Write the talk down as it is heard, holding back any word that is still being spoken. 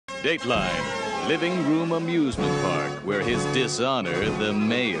Dateline, living room amusement park where his dishonor, the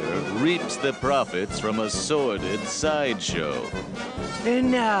mayor, reaps the profits from a sordid sideshow.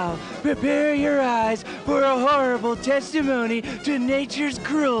 And now, prepare your eyes for a horrible testimony to nature's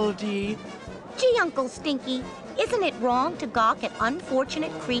cruelty. Gee, Uncle Stinky, isn't it wrong to gawk at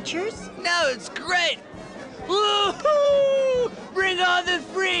unfortunate creatures? No, it's great! Woohoo! Bring on the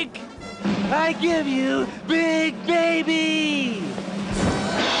freak! I give you Big Baby!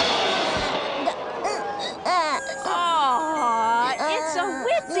 Aww, it's a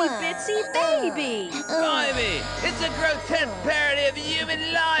witsy-bitsy baby! Blimey, it's a grotesque parody of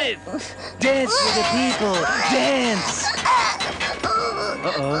human life! Dance for the people! Dance!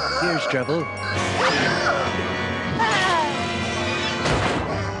 Uh-oh, here's trouble.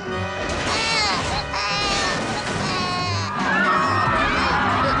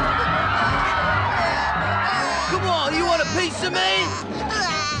 Come on, you want a piece of me?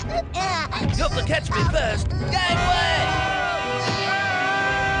 You have to catch me first. Gangway!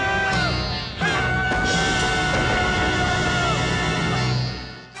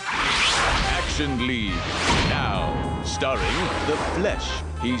 Action League, now starring The Flesh.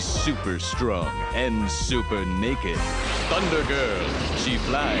 He's super strong and super naked. Thunder Girl, she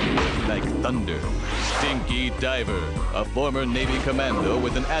flies like thunder. Stinky Diver, a former Navy commando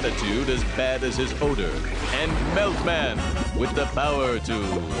with an attitude as bad as his odor. And Meltman, with the power to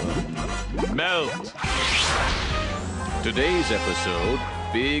melt. Today's episode,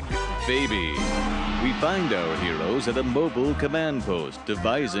 Big Baby. We find our heroes at a mobile command post,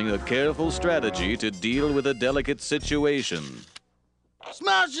 devising a careful strategy to deal with a delicate situation.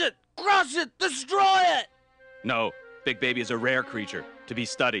 Smash it! Crush it! Destroy it! No, Big Baby is a rare creature, to be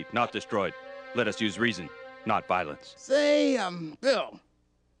studied, not destroyed. Let us use reason, not violence. Say, Bill,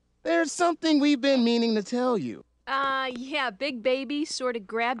 there's something we've been meaning to tell you. Yeah, Big Baby sort of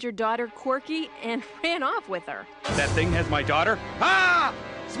grabbed your daughter Corky and ran off with her. That thing has my daughter? Ah!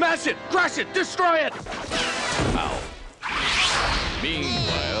 Smash it! Crush it! Destroy it! Ow.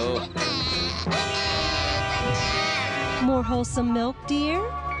 Meanwhile... More wholesome milk, dear?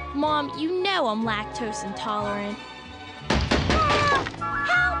 Mom, you know I'm lactose intolerant.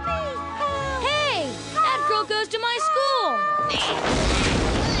 Help me! Hey! That girl goes to my school!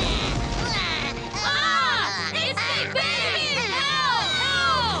 Ah! It's Big Baby! Help!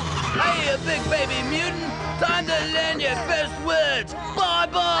 Help! Hey, you Big Baby mutant! Time to learn your first words!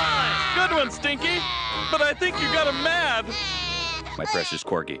 Bye-bye! Good one, Stinky! But I think you got him mad! My precious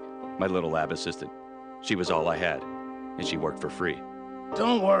Corky, my little lab assistant. She was all I had, and she worked for free.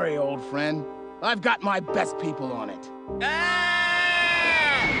 Don't worry, old friend. I've got my best people on it.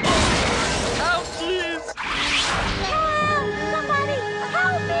 Oh, jeez! Help! Somebody!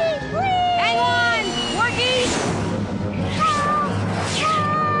 Help me, please! Hang on, Corky!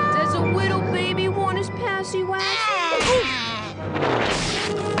 Does a little baby want his passy wax?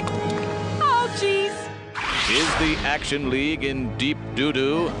 Oh, jeez! Is the Action League in deep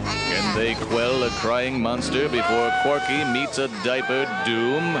doo-doo? Can they quell a crying monster before Corky meets a diapered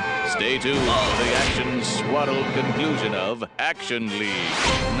doom? Stay tuned for the action-swaddled conclusion of Action League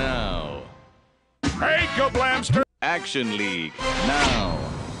now. Hey, Kablamster! Action League now.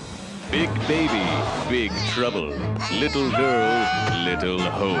 Big Baby, Big Trouble. Little Girl, Little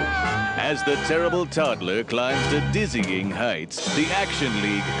Hope. As the terrible toddler climbs to dizzying heights, the Action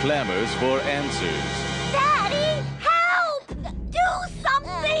League clamors for answers. Daddy, help! Do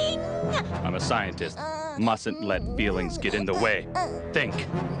something! I'm a scientist. Mustn't let feelings get in the way. Think.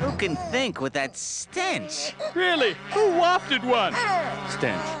 Who can think with that stench? Really? Who wafted one?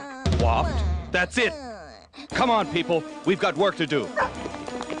 Stench. Waft? That's it. Come on, people. We've got work to do.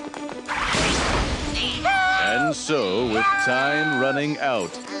 And so, with time running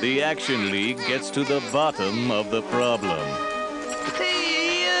out, the Action League gets to the bottom of the problem.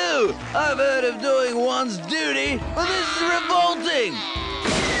 Hey, you! I've heard of doing one's duty, but this is revolting!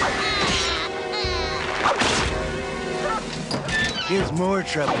 Here's more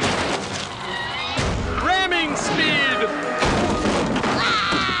trouble. Ramming speed!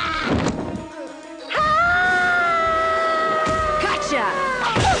 Gotcha!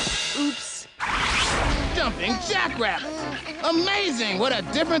 Oops. Jumping jackrabbit! Amazing what a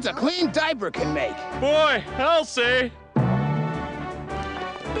difference a clean diaper can make. Boy, I'll say.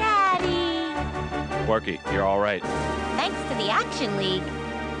 Daddy! Corky, you're all right. Thanks to the Action League.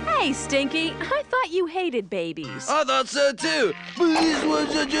 Hey, Stinky, I thought you hated babies. I thought so too, but this was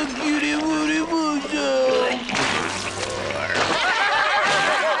such a cutie wooty mojo.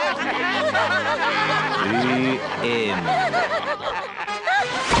 The end.